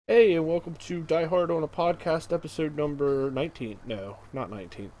Hey, and welcome to Die Hard on a Podcast, episode number 19. No, not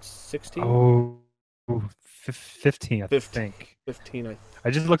 19. 16? Oh, 15, I 15. think. 15, I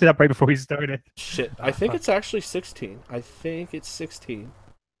just looked it up right before we started. shit. I think Uh, it's actually 16. I think it's 16.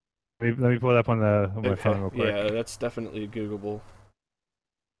 let me pull it up on my phone Okay, real yeah, quick. that's definitely Googleable.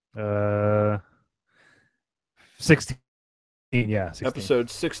 Uh, 16. Yeah, 16. Episode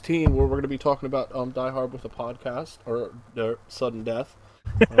 16, where we're going to be talking about Die Hard with a podcast, or sudden death.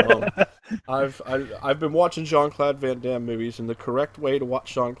 Um, I've been watching Jean Claude Van Damme movies, and the correct way to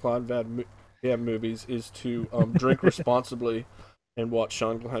watch Jean Claude Van Damme movies is to drink responsibly and watch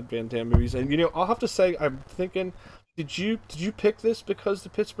Jean Claude Van Damme movies. And I'll have to say, I'm thinking, did you pick this because the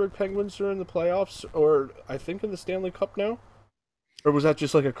Pittsburgh Penguins are in the playoffs, or I think in the Stanley Cup now, or was that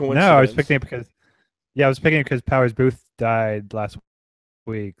just like a No, I was coincidence? picking it because I was picking it because Powers Booth died last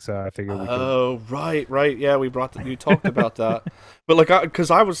week, so I figured we could Oh, right, yeah, you talked about that, but like,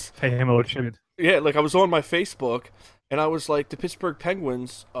 because I was pay him a little tribute. yeah, like I was on my Facebook and I was like, the Pittsburgh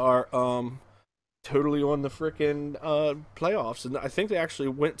Penguins are totally on the freaking playoffs, and I think they actually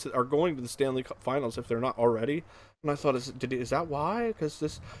are going to the Stanley Cup Finals if they're not already. And I thought, is that why?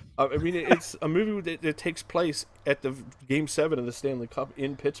 Because I mean, it's a movie that takes place at the Game 7 of the Stanley Cup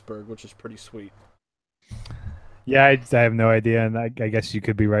in Pittsburgh, which is pretty sweet. Yeah, I have no idea, and I guess you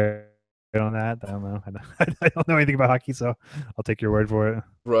could be right on that. I don't know. I don't know anything about hockey, so I'll take your word for it.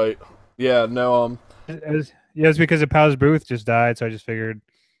 Right. Yeah. No. Yeah, it's because of Powers Booth just died, so I just figured it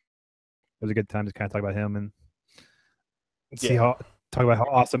was a good time to kind of talk about him and see Yeah. how talk about how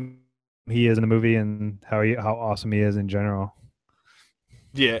awesome he is in the movie and how awesome he is in general.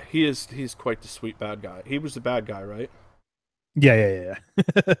 Yeah. He's quite the sweet bad guy. He was the bad guy, right? Yeah.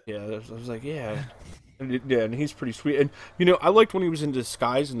 Yeah. I was like, yeah. Yeah, and he's pretty sweet. And I liked when he was in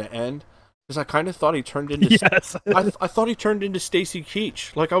disguise in the end, because I kind of thought he turned into. Yes. I thought he turned into Stacy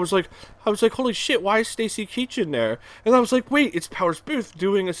Keach. Like I was like, holy shit, why is Stacy Keach in there? And I was like, wait, it's Powers Booth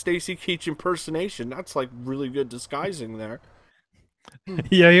doing a Stacy Keach impersonation. That's like really good disguising there.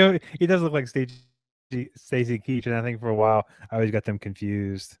 Yeah, he does look like Stacey Keach, and I think for a while I always got them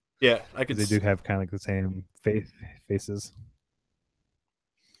confused Yeah, I because could. they do have kind of like the same faces.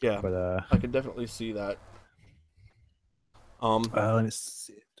 Yeah, But I could definitely see that. Um, let me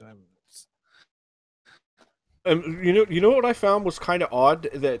see. and you know what I found was kind of odd,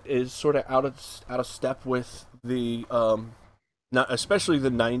 that is sort of out of step with the not especially the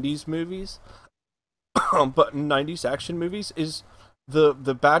 '90s movies. But in '90s action movies, is the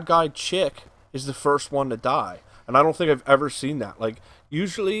bad guy chick is the first one to die, and I don't think I've ever seen that. Like,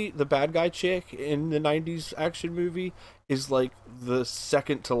 usually the bad guy chick in the '90s action movie is like the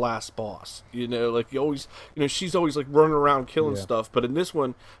second to last boss. Like, she's always like running around killing Yeah. stuff, but in this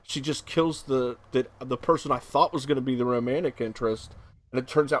one, she just kills the person I thought was going to be the romantic interest, and it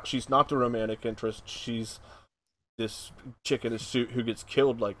turns out she's not the romantic interest. She's this chick in a suit who gets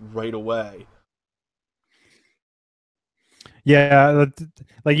killed like right away. Yeah,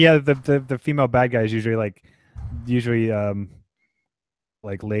 like yeah, the female bad guy is usually like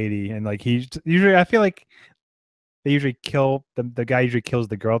lady, and like he usually I feel like they usually kill the guy usually kills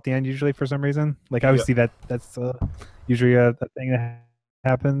the girl at the end usually for some reason. Like I always Yeah, see that's usually a thing that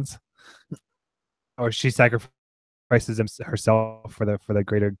happens, or she sacrifices herself for the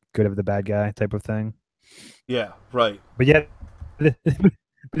greater good of the bad guy type of thing. yeah, right. But yet,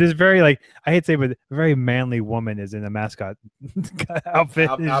 this very like I hate to say, but a very manly woman is in a mascot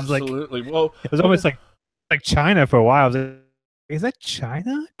outfit. It's just like Absolutely. Well, it was almost like China for a while. I was like, is that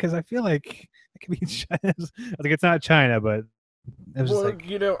China? Because I feel like it could be China. I was like, it's not China, but it was just well,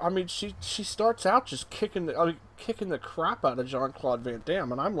 like, I mean, she starts out just kicking the crap out of Jean Claude Van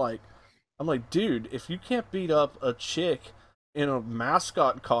Damme, and I'm like, dude, if you can't beat up a chick in a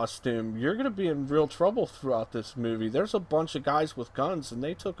mascot costume, you're gonna be in real trouble throughout this movie. There's a bunch of guys with guns, and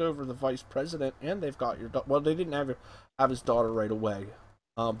they took over the vice president, and they've got well, they didn't have his daughter right away,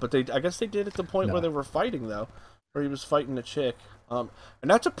 but I guess they did at the point where no. they were fighting, though, where he was fighting a chick. And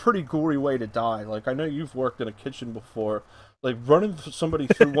that's a pretty gory way to die. Like, I know you've worked in a kitchen before. Like, running somebody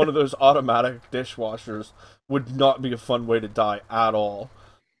through one of those automatic dishwashers would not be a fun way to die at all.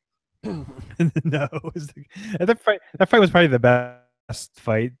 No, it was that fight was probably the best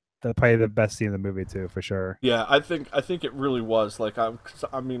fight. Probably the best scene in the movie too, for sure. Yeah, I think it really was. Like, I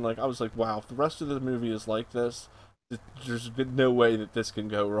mean, like, I was like, wow, if the rest of the movie is like this, there's no way that this can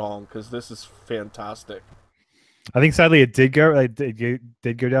go wrong, because this is fantastic. I think sadly it did go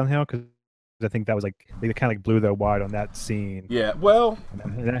did go downhill because I think that was like they kind of like blew their wad on that scene, Yeah, well,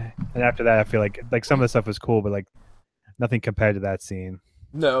 and after that I feel like some of the stuff was cool, but like nothing compared to that scene.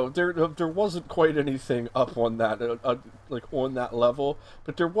 No, there wasn't quite anything up on that like on that level,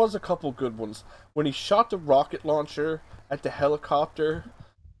 but there was a couple good ones. When he shot the rocket launcher at the helicopter,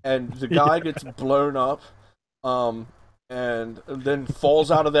 and the guy Yeah. gets blown up, um, and then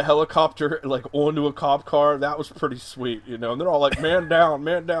falls out of the helicopter like onto a cop car. That was pretty sweet, you know. And they're all like, man down,"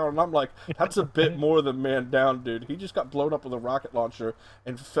 and I'm like, "That's a bit more than man down, dude. He just got blown up with a rocket launcher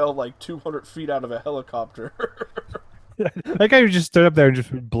and fell like 200 feet out of a helicopter." That guy who just stood up there and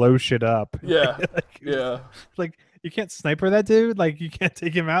just blow shit up. Yeah, like, yeah. like you can't sniper that dude. Like you can't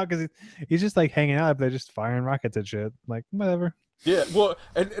take him out because he's just like hanging out up there, just firing rockets at shit. Like whatever. Yeah, well,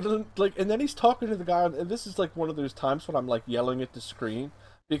 and then he's talking to the guy, and this is like one of those times when I'm like yelling at the screen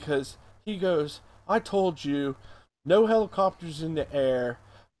because he goes, "I told you, no helicopters in the air,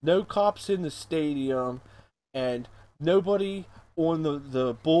 no cops in the stadium, and nobody on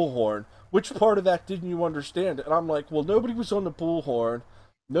the bullhorn. Which part of that didn't you understand?" And I'm like, "Well, nobody was on the bullhorn,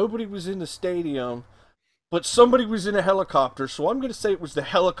 nobody was in the stadium, but somebody was in a helicopter, so I'm going to say it was the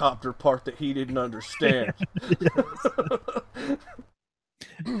helicopter part that he didn't understand."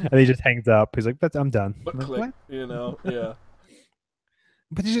 And he just hangs up. He's like, "That's I'm done." But I'm like, click, what? you know, yeah.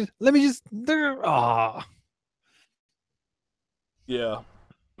 But you just let me just there. Ah. Yeah.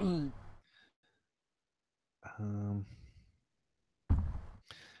 Um,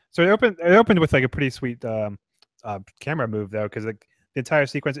 so it opened with like a pretty sweet camera move though, because like the entire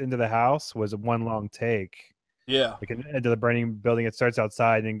sequence into the house was one long take. Yeah. Like into the burning building, it starts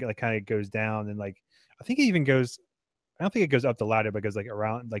outside and like kind of goes down, and like I think it even goes. I don't think it goes up the ladder, but it goes like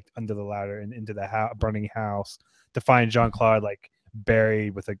around, like under the ladder and into the burning house to find Jean Claude like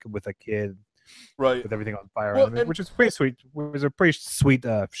buried with a kid, Right. with everything on fire Well, around him, which is pretty sweet. It was a pretty sweet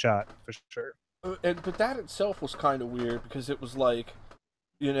shot for sure. but that itself was kind of weird because it was like,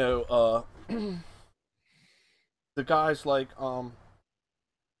 you know, the guy's like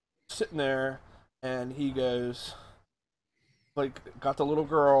sitting there, and he goes, like, got the little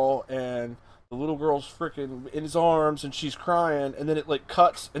girl, and the little girl's freaking in his arms, and she's crying, and then it like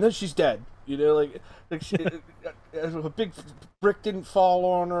cuts, and then she's dead. You know, like a big brick didn't fall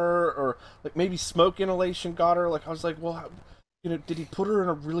on her, or like maybe smoke inhalation got her. Like I was like, well, you know, did he put her in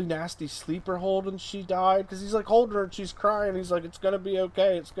a really nasty sleeper hold and she died? Because he's like holding her and she's crying. He's like, "It's gonna be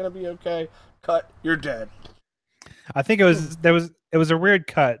okay. It's gonna be okay." Cut. You're dead. I think it was a weird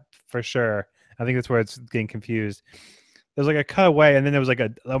cut for sure. I think that's where it's getting confused. There was like a cut away, and then there was like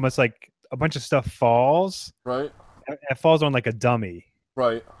a almost like a bunch of stuff falls. Right. It falls on like a dummy,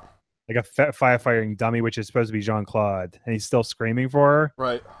 Right. like a firefighting dummy, which is supposed to be Jean Claude, and he's still screaming for her.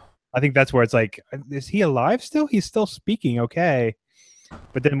 Right. I think that's where it's like, is he alive still? He's still speaking, okay.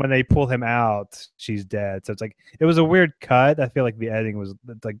 But then when they pull him out, she's dead. So it's like it was a weird cut. I feel like the editing was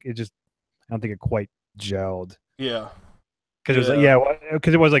like it just. I don't think it quite gelled. Yeah. Because it was like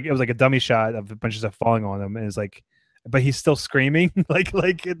because it was like a dummy shot of a bunch of stuff falling on him, and it's like, but he's still screaming like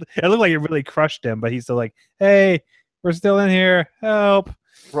it looked like it really crushed him, but he's still like, "Hey, we're still in here, help!"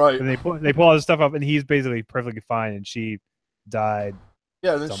 Right. And they pull all this stuff up, and he's basically perfectly fine, and she died.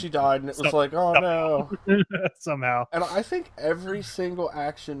 Yeah, and then she died, and it was like, oh no. Somehow. And I think every single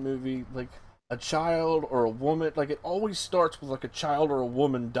action movie, like a child or a woman, like it always starts with like a child or a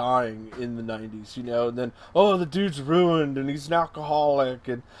woman dying in the 90s, you know, and then, oh, the dude's ruined and he's an alcoholic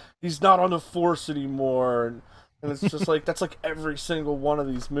and he's not on the force anymore. And it's just like, that's like every single one of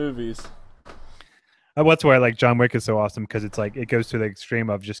these movies. That's why like John Wick is so awesome, because it's like it goes to the extreme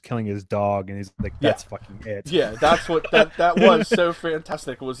of just killing his dog, and he's like, "That's fucking it." Yeah, that's what that was so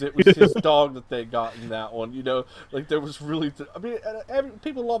fantastic. It was his dog that they got in that one. You know, like there was really, I mean,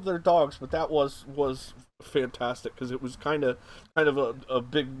 people love their dogs, but that was fantastic because it was kind of a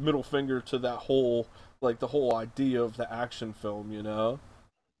big middle finger to that whole, like the whole idea of the action film. You know.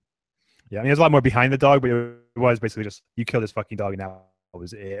 Yeah, I mean, there's a lot more behind the dog, but it was basically just you kill this fucking dog, and now that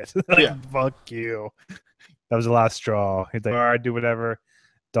was it. Like, Yeah. Fuck you. That was the last straw. He's like, all right, do whatever.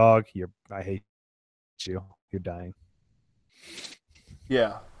 Dog, I hate you. You're dying.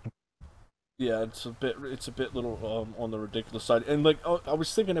 Yeah. Yeah, it's a bit little on the ridiculous side. And like I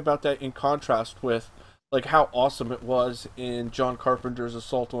was thinking about that in contrast with like how awesome it was in John Carpenter's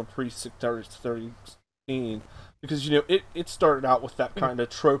Assault on Precinct 13, because you know it started out with that kind of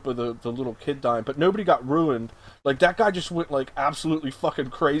trope of the little kid dying, but nobody got ruined. Like that guy just went like absolutely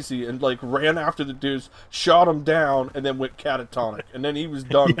fucking crazy and like ran after the dudes, shot him down, and then went catatonic, and then he was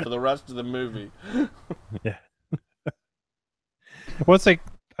done for the rest of the movie. Yeah. Well, it's like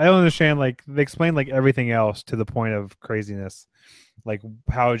I don't understand. Like they explain like everything else to the point of craziness, like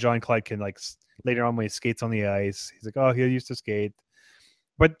how Jean Claude can like later on when he skates on the ice, he's like, oh, he used to skate.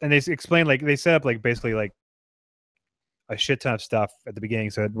 But and they explain like they set up like basically like a shit ton of stuff at the beginning,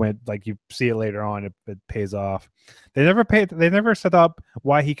 so it went like you see it later on, it pays off. They never set up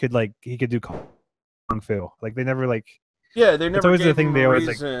why he could do kung fu. Like they never like. Yeah, they It's never always the gave thing him they a always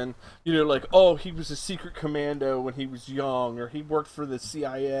like. reason, like, oh, he was a secret commando when he was young, or he worked for the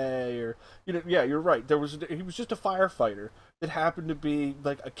CIA, or yeah, you're right. He was just a firefighter that happened to be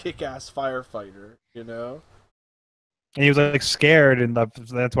like a kick-ass firefighter, And he was like scared, and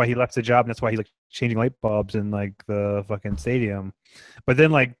that's why he left the job, and that's why he's like changing light bulbs in like the fucking stadium. But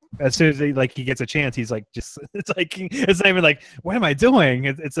then, like, as soon as he gets a chance, he's like, just it's not even like, what am I doing?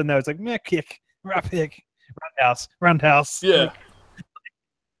 It's a no. It's like meh, kick, rough kick, roundhouse. Yeah.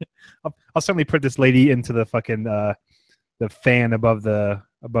 Like, I'll certainly put this lady into the fucking the fan above the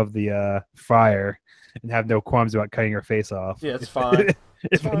fryer, and have no qualms about cutting her face off. Yeah, it's fine.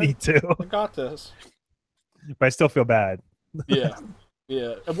 if I need to. I got this. But I still feel bad. Yeah.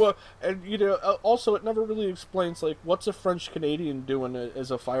 Yeah. Well, and also it never really explains like what's a French Canadian doing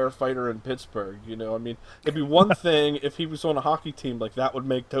as a firefighter in Pittsburgh. I mean, it'd be one thing if he was on a hockey team, like that would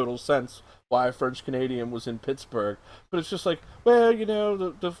make total sense why a French Canadian was in Pittsburgh. But it's just like, well,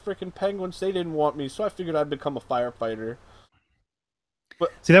 the freaking Penguins, they didn't want me, so I figured I'd become a firefighter. But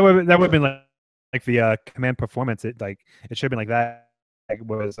see, that would have been like the command performance. It should have been like that. Like,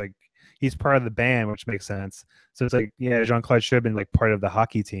 was like. He's part of the band, which makes sense. So it's like, yeah, Jean Claude should have been like part of the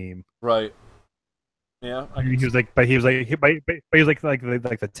hockey team, right? Yeah, he was like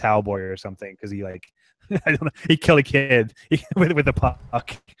the towel boy or something because he like I don't know, he killed a kid with a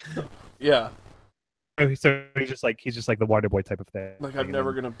puck. Yeah. So he's just like the water boy type of thing. Like I'm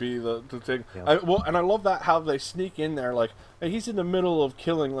never gonna be the thing. Yeah. And I love that how they sneak in there. Like he's in the middle of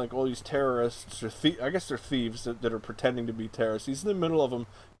killing like all these terrorists or I guess they're thieves that are pretending to be terrorists. He's in the middle of them.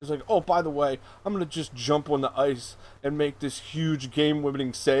 He's like, oh, by the way, I'm gonna just jump on the ice and make this huge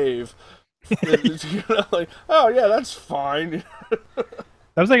game-winning save. Like, oh yeah, that's fine.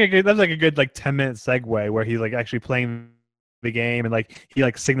 That was like a good like 10-minute segue where he's like actually playing the game and like he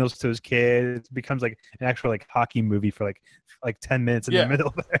like signals to his kid. It becomes like an actual like hockey movie for like 10 minutes in the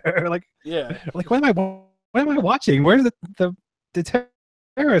middle there. Like like what am I watching? Where's the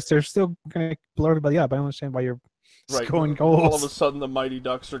terrorists? They're still gonna blow everybody up. I don't understand why you're scoring goals. All of a sudden the Mighty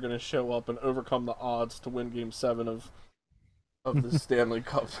Ducks are gonna show up and overcome the odds to win Game 7 of the Stanley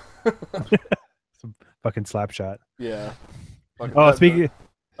Cup. Some fucking slap shot. Yeah. Speaking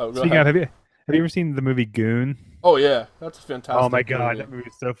of, have you ever seen the movie Goon? Oh yeah, that's a fantastic. Oh my god, movie. that movie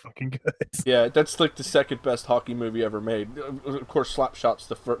is so fucking good. Yeah, that's like the second best hockey movie ever made. Of course, Slapshot's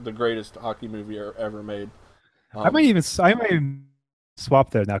the greatest hockey movie ever made. I might even swap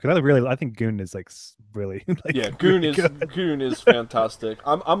there now because I think Goon is like really like yeah, Goon really is fantastic.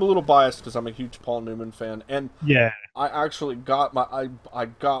 I'm a little biased because I'm a huge Paul Newman fan, and yeah, I actually got I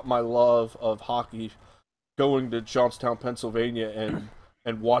got my love of hockey going to Johnstown, Pennsylvania,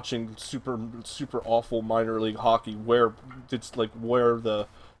 and watching super awful minor league hockey where it's like where the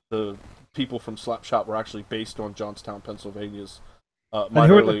people from Slapshot were actually based on Johnstown, Pennsylvania's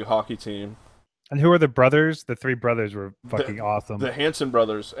minor league hockey team. And who are the brothers? The three brothers were fucking awesome. The Hanson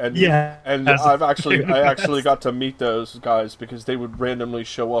brothers, and I actually got to meet those guys because they would randomly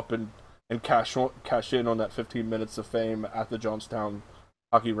show up and cash in on that 15 minutes of fame at the Johnstown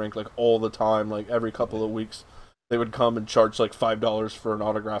hockey rink like all the time, like every couple of weeks. They would come and charge like $5 for an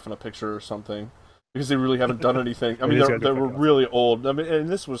autograph and a picture or something because they really haven't done anything. I mean, they were really old. I mean, and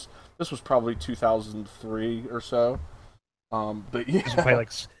this was probably 2003 or so. But yeah, play like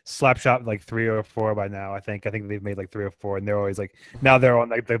Slapshot like 3 or 4 by now. I think they've made like 3 or 4, and they're always like now they're on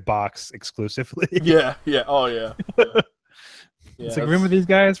like the box exclusively. Yeah, oh yeah. It's like remember these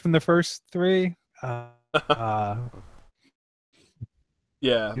guys from the first 3?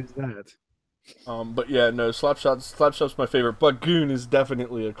 Yeah. Who's that? But yeah, no, Slapshot's my favorite, but Goon is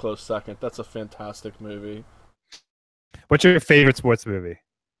definitely a close second. That's a fantastic movie. What's your favorite sports movie?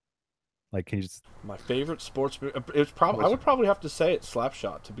 Like, can you just... My favorite sports movie? I would probably have to say it's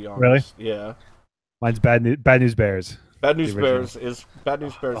Slapshot, to be honest. Really? Yeah. Mine's Bad News Bears. Bad News Bears is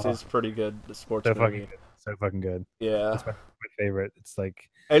pretty good. The sports movie. So fucking good. Yeah. That's my favorite. It's like...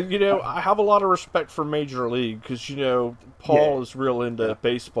 And, I have a lot of respect for Major League because, Paul is real into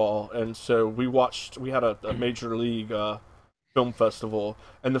baseball. And so we had a Major League film festival.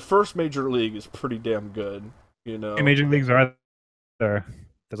 And the first Major League is pretty damn good, How many Major Leagues are there?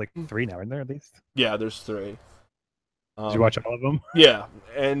 There's like 3 now, isn't there, at least? Yeah, there's 3. Did you watch all of them? Yeah,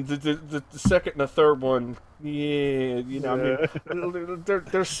 and the second and the third one, I mean,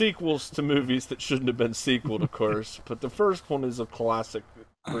 they're sequels to movies that shouldn't have been sequeled, of course. But the first one is a classic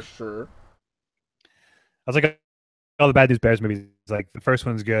for sure. I was like, all the Bad News Bears movies like the first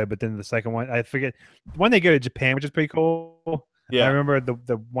one's good, but then the second one, I forget when they go to Japan, which is pretty cool. I Yeah. remember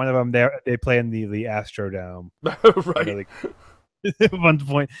the one of them they play in the Astrodome. Right. Really, at one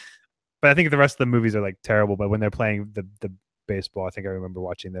point, but I think the rest of the movies are like terrible. But when they're playing the baseball, I think I remember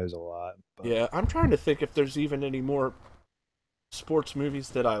watching those a lot. But Yeah, I'm trying to think if there's even any more sports movies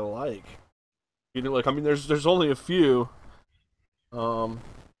that I like. You know, like I mean, there's only a few. Um,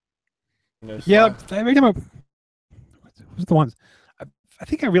 you know, so yeah, every time who's the ones? I, I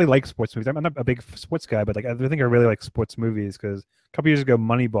think I really like sports movies. I'm not a big sports guy, but like I think I really like sports movies because a couple years ago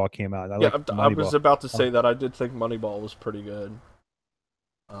Moneyball came out. I yeah, like I was Moneyball. about to Um, say that I did think Moneyball was pretty good.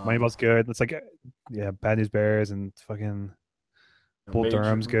 Moneyball's good. It's like yeah, Bad News Bears and fucking Bull Major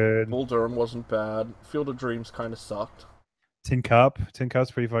Durham's good. Bull Durham wasn't bad. Field of Dreams kind of sucked. Tin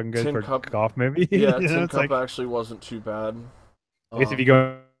Cup's pretty fucking good Tin for a Cup, golf movie. yeah, Tin It's Cup like actually wasn't too bad. I guess if you Um,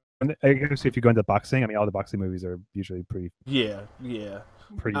 go, I guess if you go into boxing, I mean, all the boxing movies are usually yeah, yeah,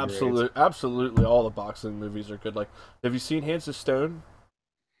 pretty great. absolutely. All the boxing movies are good. Like, have you seen Hands of Stone?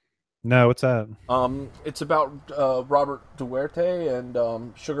 No, what's that? It's about Robert Duarte and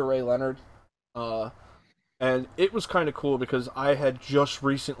Sugar Ray Leonard. Uh, and it was kind of cool because I had just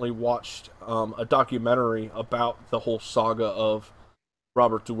recently watched a documentary about the whole saga of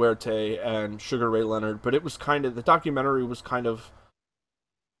Robert Duarte and Sugar Ray Leonard. But it was kind of the documentary was kind of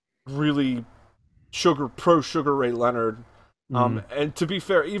really Sugar Ray Leonard. Mm, And to be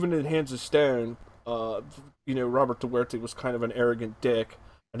fair, even in Hands of Stone, Robert Duarte was kind of an arrogant dick,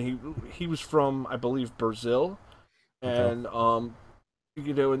 and he was from I believe Brazil, okay. and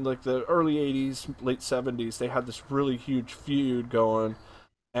in like the early '80s, late '70s, they had this really huge feud going,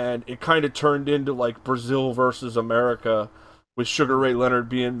 and it kind of turned into like Brazil versus America, with Sugar Ray Leonard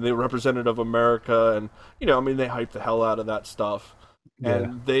being the representative of America, and I mean they hyped the hell out of that stuff, Yeah.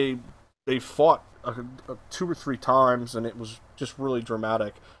 and they fought two or three times, and it was just really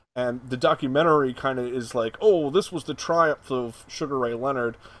dramatic. And the documentary kind of is like, oh, this was the triumph of Sugar Ray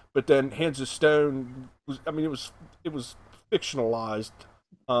Leonard, but then Hands of Stone was, I mean, it was fictionalized,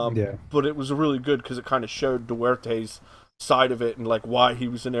 Yeah. but it was really good because it kind of showed Duarte's side of it and like why he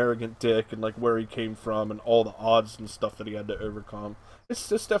was an arrogant dick and like where he came from and all the odds and stuff that he had to overcome. It's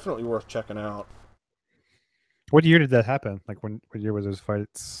definitely worth checking out. What year did that happen? Like what year was those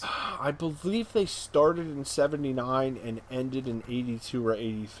fights? I believe they started in '79 and ended in '82 or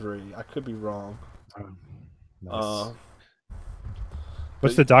 '83. I could be wrong. Oh, nice. Uh,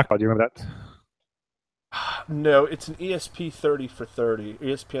 What's but the doc called? Do you remember that? no, it's an ESP 30 for 30.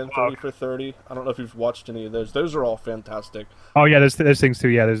 ESPN Oh, 30 for 30. I don't know if you've watched any of those. Those are all fantastic. oh yeah, there's things too.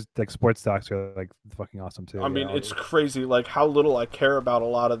 Yeah, there's like sports docs are like fucking awesome too. I Yeah. mean, it's crazy like how little I care about a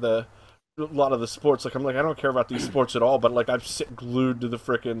lot of the sports. Like I'm like I don't care about these sports at all, but like I'm sit glued to the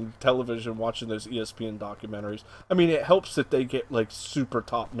freaking television watching those ESPN documentaries. I mean, it helps that they get like super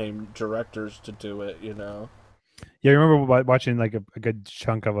top name directors to do it. Yeah, I remember watching like a good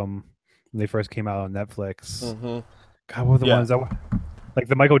chunk of them when they first came out on Netflix. Mm-hmm. God, what were the Yeah, ones that like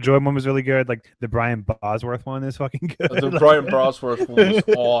the Michael Jordan one was really good. Like the Brian Bosworth one is fucking the good. Brian Bosworth one was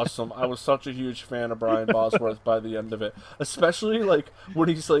awesome. I was such a huge fan of Brian Bosworth by the end of it, especially like when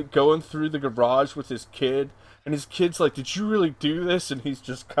he's like going through the garage with his kid, and his kid's like, "Did you really do this?" And he's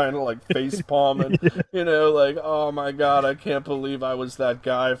just kind of like face palming, like, "Oh my god, I can't believe I was that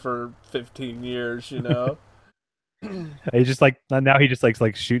guy for 15 years." He just like now he just likes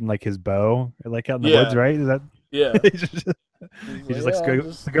like shooting like his bow like out in the woods, Yeah, right? Is that yeah. he just, He's he like, just likes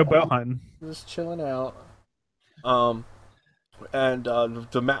 "Yeah, to go bow hunting. just chilling out." Um, and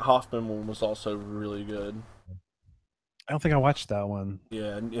the Matt Hoffman one was also really good. I don't think I watched that one.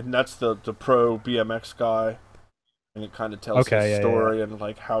 Yeah, and that's the pro BMX guy, and it kind of tells his Okay, yeah. story and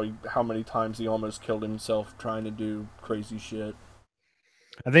like how many times he almost killed himself trying to do crazy shit.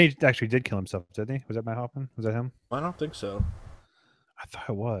 I think he actually did kill himself, didn't he? Was that Matt Hoffman? Was that him? I don't think so. I thought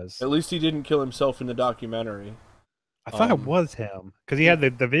it was. At least he didn't kill himself in the documentary. I thought it Um, was him because he yeah. had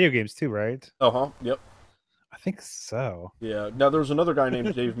the video games too, right? Yep. I think so. Yeah. Now there was another guy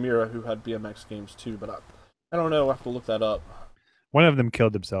named Dave Mira who had BMX games too, but I don't know. I have to look that up. One of them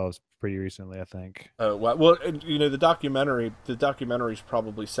killed themselves pretty recently, I think. Oh well, and, the documentary's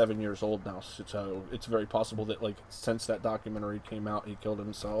probably 7 years old now, so it's very possible that like since that documentary came out, he killed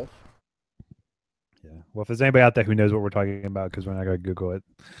himself. Yeah. Well, if there's anybody out there who knows what we're talking about, because we're not gonna Google it,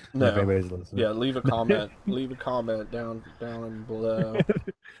 or if No, anybody's listening, yeah, leave a comment. Leave a comment down and below.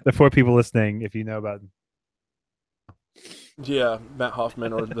 the four people listening, if you know about, Yeah, Matt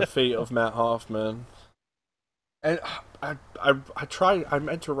Hoffman or the fate of Matt Hoffman. And I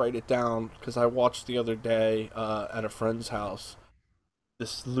meant to write it down because I watched the other day at a friend's house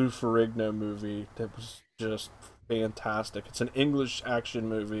this Lou Ferrigno movie that was just fantastic. It's an English action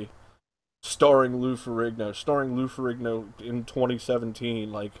movie starring Lou Ferrigno in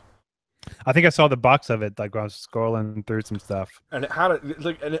 2017. Like, I think I saw the box of it like when I was scrolling through some stuff. and it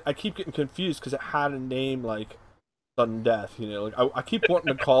had I keep getting confused because it had a name like sudden death. You know, like I keep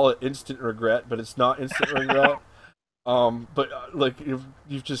wanting to call it instant regret, but it's not instant regret. But like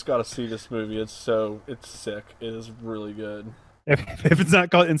you've just got to see this movie. It's sick. It is really good. If it's not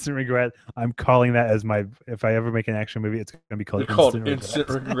called Instant Regret, I'm calling that as my. If I ever make an action movie, it's going to be called It's called Instant Instant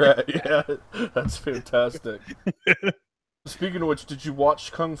Regret. Regret. Yeah, that's fantastic. Speaking of which, did you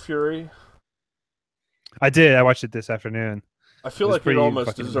watch Kung Fury? I did. I watched it this afternoon. I feel It was like it pretty almost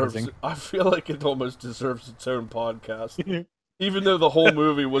fucking deserves. amazing. I feel like it almost deserves its own podcast. Even though the whole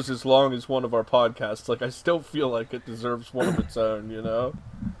movie was as long as one of our podcasts, like I still feel like it deserves one of its own. You know?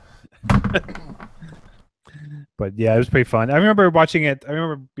 But yeah, it was pretty fun. I remember watching it. I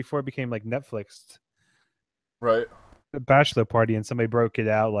remember before it became like Netflix, Right. the bachelor party, and somebody broke it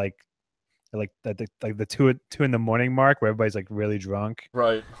out like the two in the morning mark where everybody's like really drunk.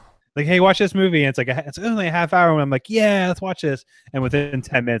 Right. Like, hey, watch this movie. And it's like it's only a half hour, and I'm like, yeah, let's watch this. And within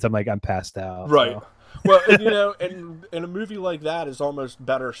 10 minutes, I'm like, I'm passed out. Right. So. Well, and, you know, and a movie like that is almost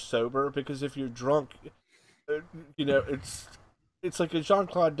better sober because if you're drunk, you know, it's like a Jean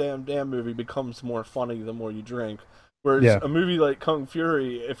Claude Van Damme movie becomes more funny the more you drink. Whereas Yeah. a movie like Kung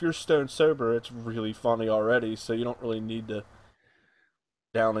Fury, if you're stone sober, it's really funny already, so you don't really need to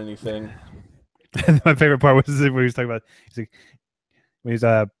down anything. My favorite part was when he was talking about he's like when he's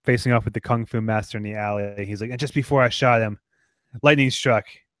facing off with the kung fu master in the alley. He's like, and just before I shot him, lightning struck,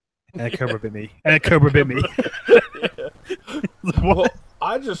 and a cobra bit me, and a cobra bit me. Yeah. Well,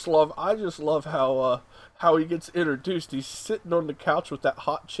 I just love how he gets introduced. He's sitting on the couch with that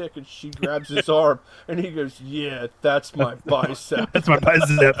hot chick, and she grabs his arm, and he goes, "Yeah, that's my bicep." That's my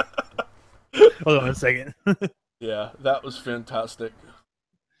bicep. Hold on a second. Yeah, that was fantastic.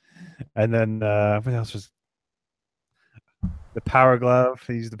 And then what else was the power glove?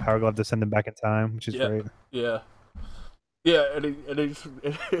 He used the power glove to send him back in time, which is great. Yeah, yeah, he's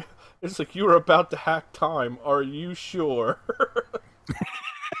it's like you were about to hack time. Are you sure?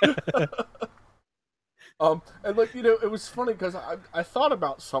 And like you know, it was funny because I thought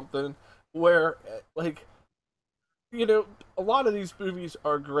about something where like you know a lot of these movies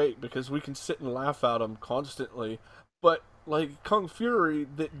are great because we can sit and laugh at them constantly, but like Kung Fury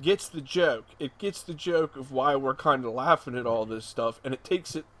that gets the joke. It gets the joke of why we're kind of laughing at all this stuff, and it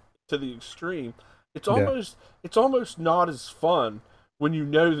takes it to the extreme. It's almost not as fun when you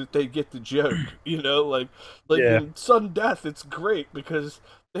know that they get the joke. You know, like in sudden death, it's great because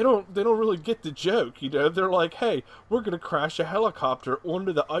they don't really get the joke. You know, they're like, hey, we're gonna crash a helicopter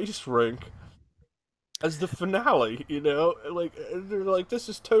onto the ice rink as the finale, you know, like they're like, this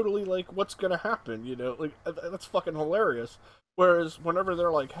is totally like what's gonna happen, you know, like that's fucking hilarious. Whereas whenever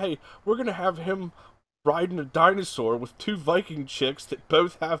they're like, hey, we're gonna have him riding a dinosaur with two Viking chicks that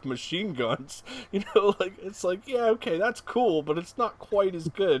both have machine guns, you know, like it's like, yeah, okay, that's cool, but it's not quite as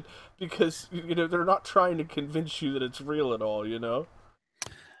good because you know they're not trying to convince you that it's real at all, you know.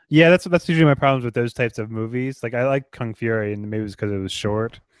 Yeah, that's usually my problems with those types of movies. Like I like Kung Fury, and maybe it's because it was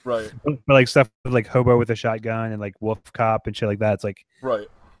short. Right. But like stuff with like Hobo with a Shotgun and like Wolf Cop and shit like that. It's like Right.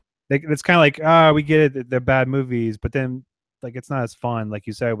 it's kind of like we get it, they're bad movies, but then like it's not as fun. Like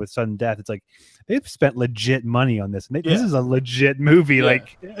you said with Sudden Death, it's like they've spent legit money on this. And this is a legit movie. Yeah.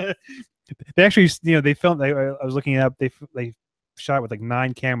 Like they actually, you know, they filmed. I was looking it up. They shot it with like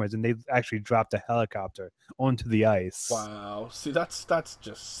 9 cameras, and they actually dropped a helicopter onto the ice. Wow. See, that's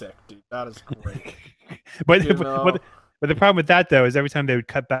just sick, dude. That is great. but, You but, know? but the problem with that though is every time they would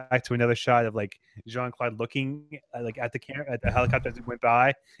cut back to another shot of like Jean Claude looking like at the helicopter as it went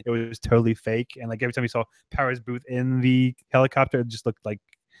by, it was totally fake. And like every time you saw Powers Boothe in the helicopter, it just looked like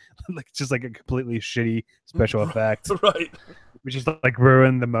just like a completely shitty special effect, Right. which is like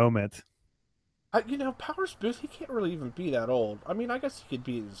ruined the moment. You know, Powers Boothe, he can't really even be that old. I mean, I guess he could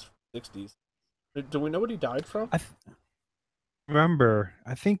be in his 60s. Do we know what he died from? Remember,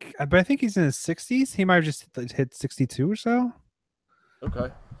 but I think he's in his 60s. He might have just hit 62 or so.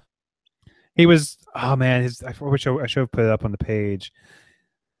 Okay. He was, oh man, I should have put it up on the page.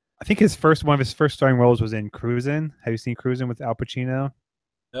 I think one of his first starring roles was in Cruisin'. Have you seen Cruisin' with Al Pacino?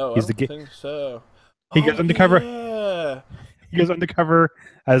 No, He's I don't think so. He goes undercover. Yeah. He goes undercover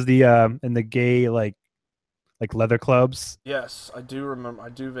as the in the gay like leather clubs. Yes, I do remember. I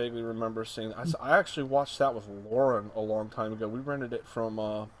do vaguely remember seeing that. I actually watched that with Lauren a long time ago. We rented it from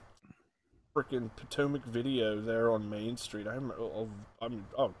freaking Potomac Video there on Main Street. I remember.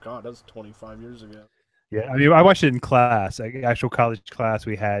 Oh God, that's 25 years ago. Yeah, I mean, I watched it in class, like actual college class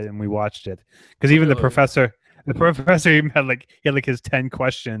we had, and we watched it because even Really? the professor even had he had like his 10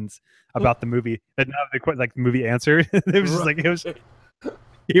 questions about the movie that none of the movie answered. It was just like it was Right.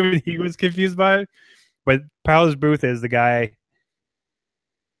 even he was confused by it. But Powers Booth is the guy.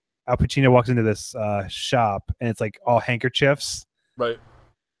 Al Pacino walks into this shop, and it's like all handkerchiefs. Right.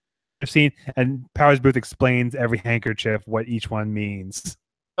 I've seen, and Powers Booth explains every handkerchief what each one means.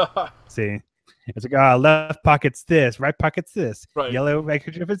 See, it's like left pocket's this, right pocket's this, Right. yellow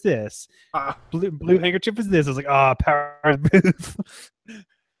handkerchief is this, Ah, blue handkerchief is this. I was like, Powers Booth.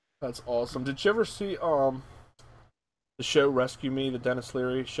 that's awesome. Did you ever see the show Rescue Me, the Dennis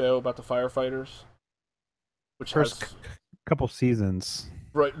Leary show about the firefighters? Which First has couple seasons.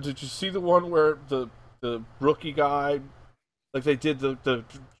 right. Did you see the one where the rookie guy, like they did the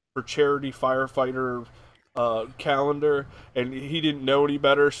for charity firefighter calendar, and he didn't know any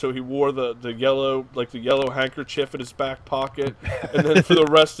better, so he wore the yellow the yellow handkerchief in his back pocket, and then for the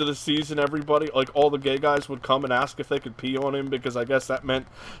rest of the season, everybody all the gay guys would come and ask if they could pee on him because I guess that meant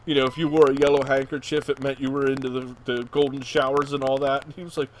if you wore a yellow handkerchief, it meant you were into the golden showers and all that. And he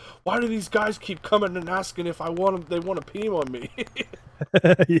was like, "Why do these guys keep coming and asking if they want to pee on me?"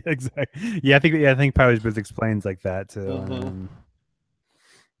 Yeah, exactly. Yeah, I think Powers Booth explains like that too. Mm-hmm.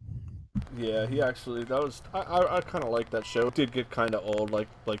 Yeah, he actually that was I kind of like that show. It did get kind of old,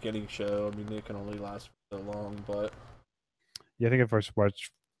 like any show. I mean, it can only last for so long, but Yeah, I think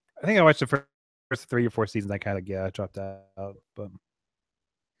I watched the first 3 or 4 seasons. I kind of dropped out, but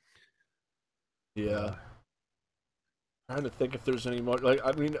yeah. Trying to think if there's any more.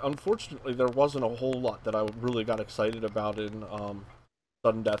 I mean, unfortunately, there wasn't a whole lot that I really got excited about in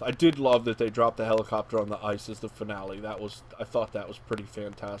Sudden Death. I did love that they dropped the helicopter on the ice as the finale. I thought that was pretty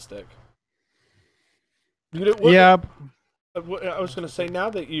fantastic. You know what? yeah, I was gonna say now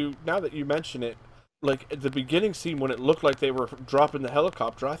that you mention it, like at the beginning scene when it looked like they were dropping the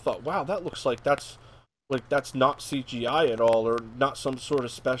helicopter, I thought, wow, that looks like that's not CGI at all, or not some sort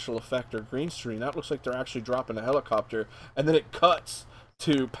of special effect or green screen. That looks like they're actually dropping a helicopter, and then it cuts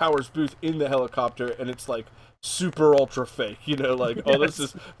to Powers Booth in the helicopter, and it's like super ultra fake. Oh,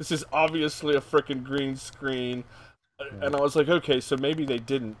 yes. this is obviously a freaking green screen. Yeah. And I was like, okay, so maybe they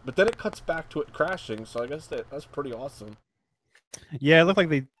didn't. But then it cuts back to it crashing, so I guess that's pretty awesome. Yeah, it looked like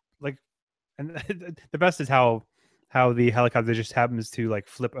they like, and the best is how the helicopter just happens to like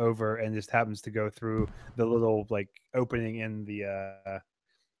flip over and just happens to go through the little like opening in the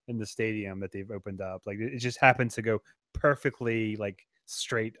stadium that they've opened up. Like it just happens to go perfectly like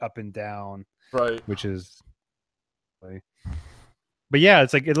straight up and down, Right. which is like, but yeah,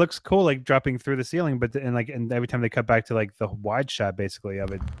 it's like it looks cool, like dropping through the ceiling. But and every time they cut back to like the wide shot, basically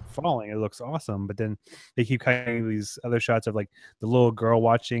of it falling, it looks awesome. But then they keep cutting these other shots of like the little girl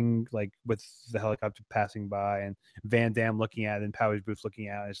watching, like with the helicopter passing by, and Van Damme looking at it, and Powers Booth looking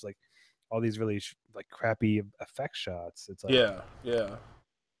at it. It's like all these really like crappy effect shots. It's like Yeah, yeah.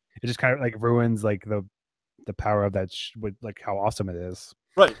 it just kind of like ruins like the power of that with like how awesome it is.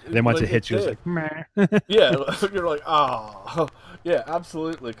 Right. And then once Like it it hits you, it's did. like meh. Yeah, you're like, ah, yeah,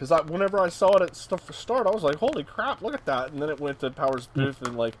 absolutely. Because whenever I saw it at stuff for start, I was like, holy crap, look at that. And then it went to Powers Booth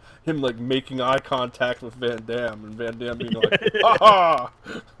and like him like making eye contact with Van Damme, and Van Damme being like, ha ha,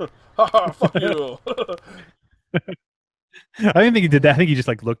 ha ha, fuck you. I didn't think he did that. I think he just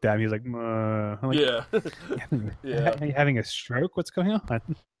like looked at me. He was like, I'm like, Yeah, yeah. Are you having a stroke? What's going on?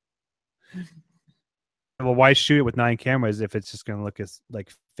 Well, why shoot it with 9 cameras if it's just gonna look as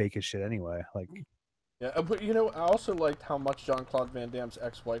like fake as shit anyway? Like, Yeah, but I also liked how much Jean Claude Van Damme's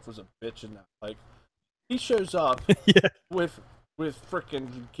ex-wife was a bitch in that. Like, he shows up yeah, with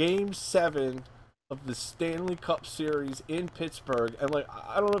frickin' Game 7 of the Stanley Cup Series in Pittsburgh, and like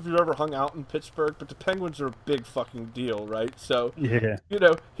I don't know if you've ever hung out in Pittsburgh, but the Penguins are a big fucking deal, right? So yeah,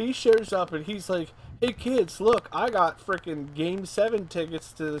 he shows up and he's like, "Hey kids, look, I got frickin' Game 7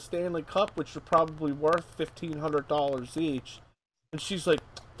 tickets to the Stanley Cup, which are probably worth $1,500 each." And she's like,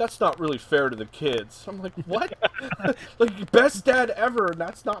 "That's not really fair to the kids." I'm like, "What? Like best dad ever, and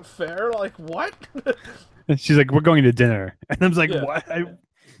that's not fair? Like what?" and she's like, "We're going to dinner," and I was like, Yeah. "What?"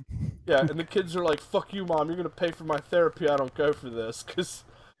 Yeah, and the kids are like, "Fuck you, mom. You're gonna pay for my therapy. I don't go for this." Cause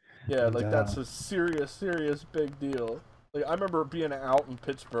yeah, And, like that's a serious big deal. Like I remember being out in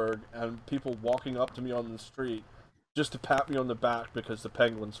Pittsburgh and people walking up to me on the street just to pat me on the back because the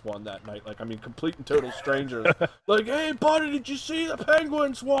Penguins won that night. Like I mean, complete and total strangers. Like, "Hey, buddy, did you see the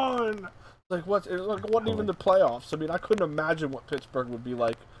Penguins won?" Like what? It wasn't even the playoffs. I mean, I couldn't imagine what Pittsburgh would be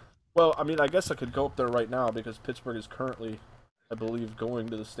like. Well, I mean, I guess I could go up there right now because Pittsburgh is currently, I believe, going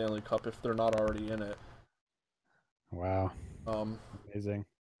to the Stanley Cup if they're not already in it. Wow, Um, amazing.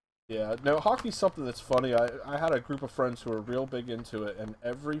 Yeah, no, hockey's something that's funny. I had a group of friends who were real big into it, and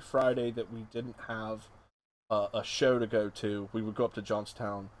every Friday that we didn't have a show to go to, we would go up to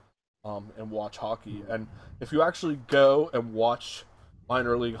Johnstown and watch hockey. And if you actually go and watch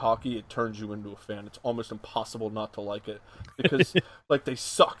minor league hockey, it turns you into a fan. It's almost impossible not to like it because like they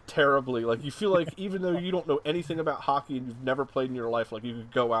suck terribly. Like you feel like even though you don't know anything about hockey and you've never played in your life, like you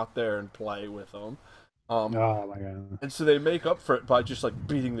could go out there and play with them. Oh my god. And so they make up for it by just like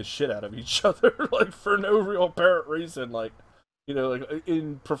beating the shit out of each other, like for no real apparent reason. Like, you know, like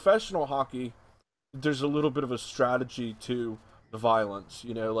in professional hockey, there's a little bit of a strategy to the violence.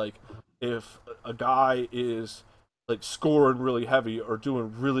 You know, like if a guy is like scoring really heavy or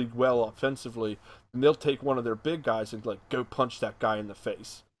doing really well offensively, then they'll take one of their big guys and like go punch that guy in the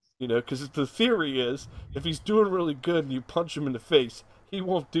face. You know, because the theory is if he's doing really good and you punch him in the face, he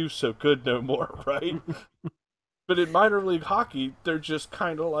won't do so good no more, right? But in minor league hockey, they're just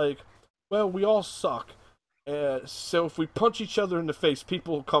kind of like, well, we all suck. So if we punch each other in the face,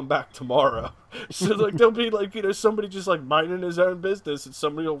 people will come back tomorrow. So like there'll be like, you know, somebody just like minding his own business, and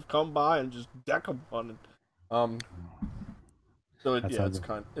somebody will come by and just deck him on it. So it's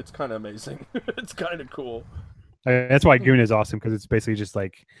kind of amazing. It's kind of cool. That's why Goon is awesome, because it's basically just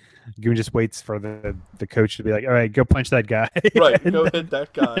like Goon just waits for the coach to be like, all right, go punch that guy. Right, go hit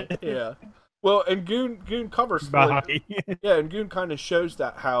that guy. Yeah. Well, and Goon covers like, yeah, and Goon kind of shows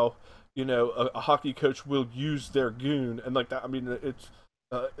that how, you know, a hockey coach will use their goon, and like that. I mean, it's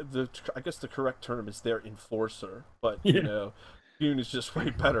I guess the correct term is their enforcer, but you know, goon is just way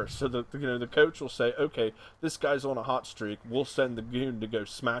better. So the coach will say, okay, this guy's on a hot streak. We'll send the goon to go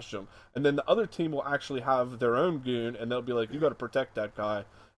smash him, and then the other team will actually have their own goon, and they'll be like, you got to protect that guy.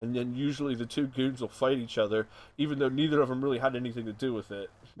 And then usually the two goons will fight each other, even though neither of them really had anything to do with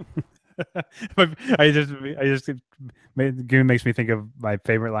it. Goon makes me think of my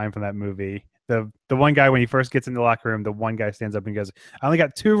favorite line from that movie. The one guy, when he first gets in the locker room, the one guy stands up and goes, I only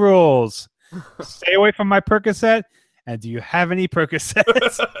got 2 rules. Stay away from my Percocet, and do you have any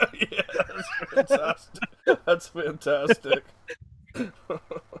Percocets? Yeah, that's fantastic. That's fantastic. I was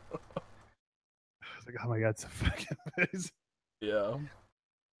like, oh my god, it's a fucking amazing. Yeah.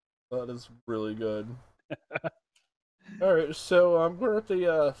 That is really good. All right, so we're at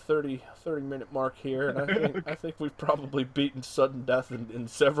the 30 minute mark here, and I think we've probably beaten sudden death in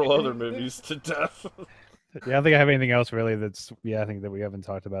several other movies to death. Yeah, I don't think I have anything else really that's I think that we haven't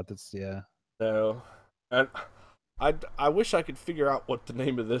talked about. That's No, and I wish I could figure out what the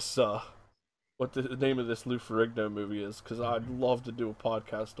name of this Lou Ferrigno movie is, because I'd love to do a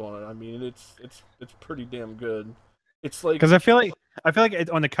podcast on it. I mean, it's pretty damn good. It's like, because I feel like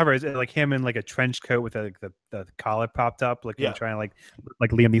on the cover is like him in like a trench coat with the collar popped up, like trying to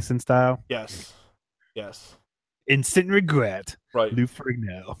like Liam Neeson style. Yes. Instant regret. Right. Lou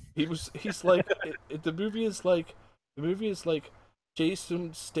Ferrigno. He's like the movie is like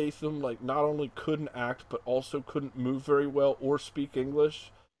Jason Statham like not only couldn't act but also couldn't move very well or speak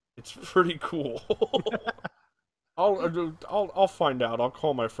English. It's pretty cool. I'll find out. I'll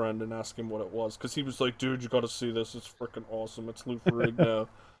call my friend and ask him what it was, because he was like, dude, you got to see this. It's freaking awesome. It's Lou Ferrigno.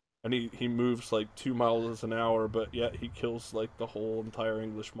 And he moves like 2 miles an hour, but yet he kills like the whole entire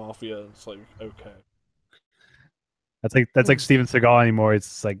English mafia. It's like, okay. That's like Steven Seagal anymore.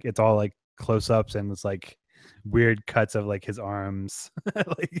 It's like it's all like close ups, and it's like weird cuts of like his arms.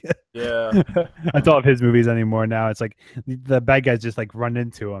 Like, yeah. That's all of his movies anymore. Now it's like the bad guys just like run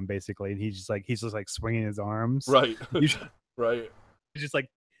into him basically, and he's just like swinging his arms. Right. Right. He just like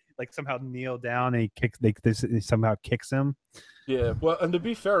somehow kneel down, and he somehow kicks him. Yeah. Well, and to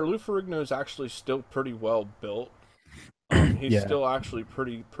be fair, Lou Ferrigno is actually still pretty well built. He's still actually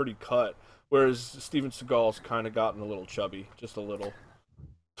pretty cut. Whereas Steven Seagal's kind of gotten a little chubby, just a little.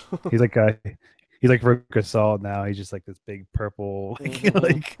 He's like Veruca Salt now. He's just like this big purple,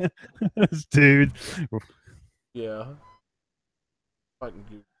 like this dude. Yeah. I can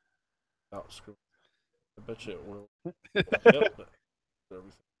do without screw. I bet you it will. Yep.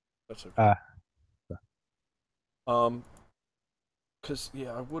 That's okay. Because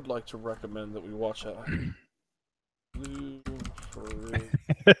I would like to recommend that we watch that. Blue for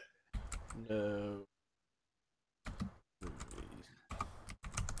no movies.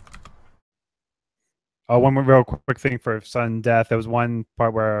 Oh, one more real quick thing for sudden death. There was one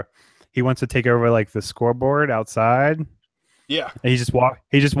part where he wants to take over like the scoreboard outside. Yeah. And he just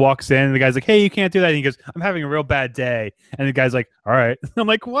walks in, and the guy's like, hey, you can't do that. And he goes, I'm having a real bad day. And the guy's like, all right. I'm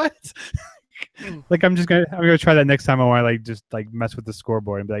like, what? Like, I'm gonna try that next time I want to like just like mess with the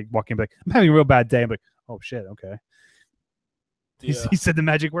scoreboard and be like walking, be like, I'm having a real bad day. I'm like, oh shit, okay. Yeah. He said the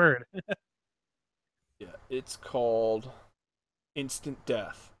magic word. Yeah, it's called Instant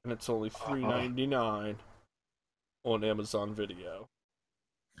Death. and it's only $3.99 on Amazon Video.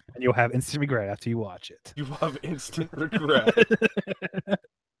 And you'll have instant regret after you watch it. You have instant regret.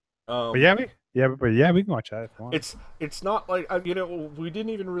 But we can watch that if you want. It's not like we didn't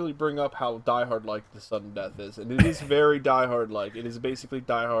even really bring up how Die Hard like the sudden death is, and it is very Die Hard like. It is basically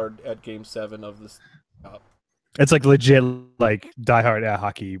Die Hard at Game 7 of this. It's like legit like Die Hard at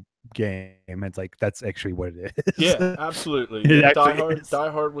hockey game. It's like that's actually what it is. Yeah, absolutely. Die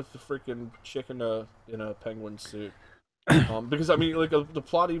Hard with the freaking chick in a penguin suit. Because I mean, like the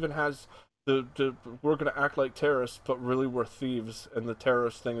plot even has. We're gonna act like terrorists, but really we're thieves, and the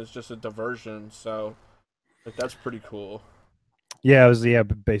terrorist thing is just a diversion. So, like that's pretty cool. Yeah, it was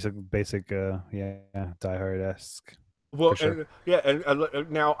basic Die Hard-esque. Well, sure. He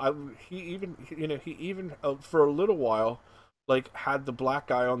even for a little while, like had the black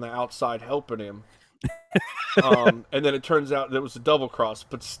guy on the outside helping him. And then it turns out that it was a double cross,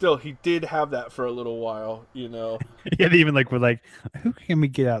 but still he did have that for a little while, Yeah, they even we're like, who can we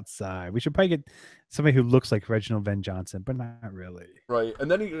get outside? We should probably get somebody who looks like Reginald Van Johnson, but not really. Right.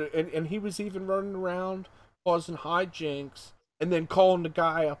 And then he was even running around causing hijinks and then calling the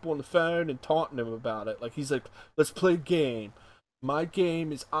guy up on the phone and taunting him about it. Like he's like, let's play a game. My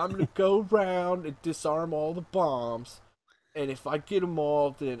game is I'm gonna go around and disarm all the bombs. And if I get them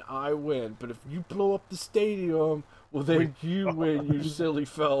all, then I win. But if you blow up the stadium, well, then you win, you silly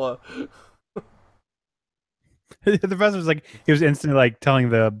fella. The professor was like, he was instantly like telling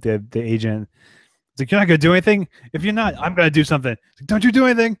the agent, "It's like, you're not gonna do anything. If you're not, I'm gonna do something. Like, don't you do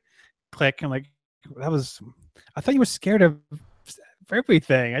anything." Click. I'm like, I thought you were scared of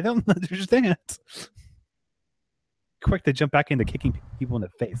everything. I don't understand. Quick to jump back into kicking people in the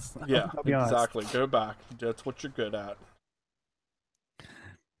face. Yeah, exactly. Go back. That's what you're good at.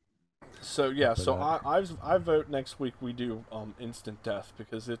 So yeah, I vote next week we do instant death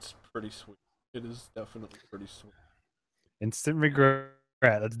because it's pretty sweet. It is definitely pretty sweet. Instant regret.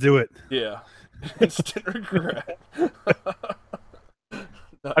 Let's do it. Yeah, instant regret. Nice.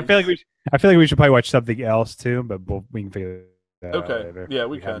 I feel like we should probably watch something else too, but we can figure that out later. Yeah,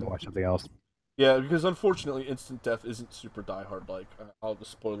 we can watch something else. Yeah, because unfortunately, instant death isn't super Die Hard like. I'll just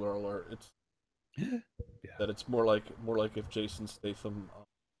spoiler alert. It's that it's more like if Jason Statham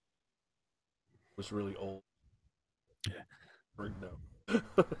was really old. No.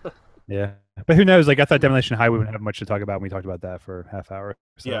 Yeah, but who knows? Like I thought Demolition High we wouldn't have much to talk about when we talked about that for half hour.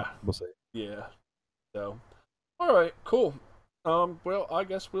 So yeah, we'll see. Yeah. So, all right, cool. Well, I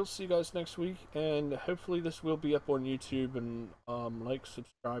guess we'll see you guys next week, and hopefully this will be up on YouTube. And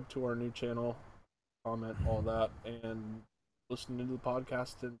subscribe to our new channel, comment all that, and listen to the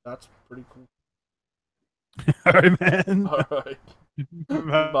podcast. And that's pretty cool. All right, man. All right.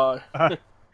 Bye.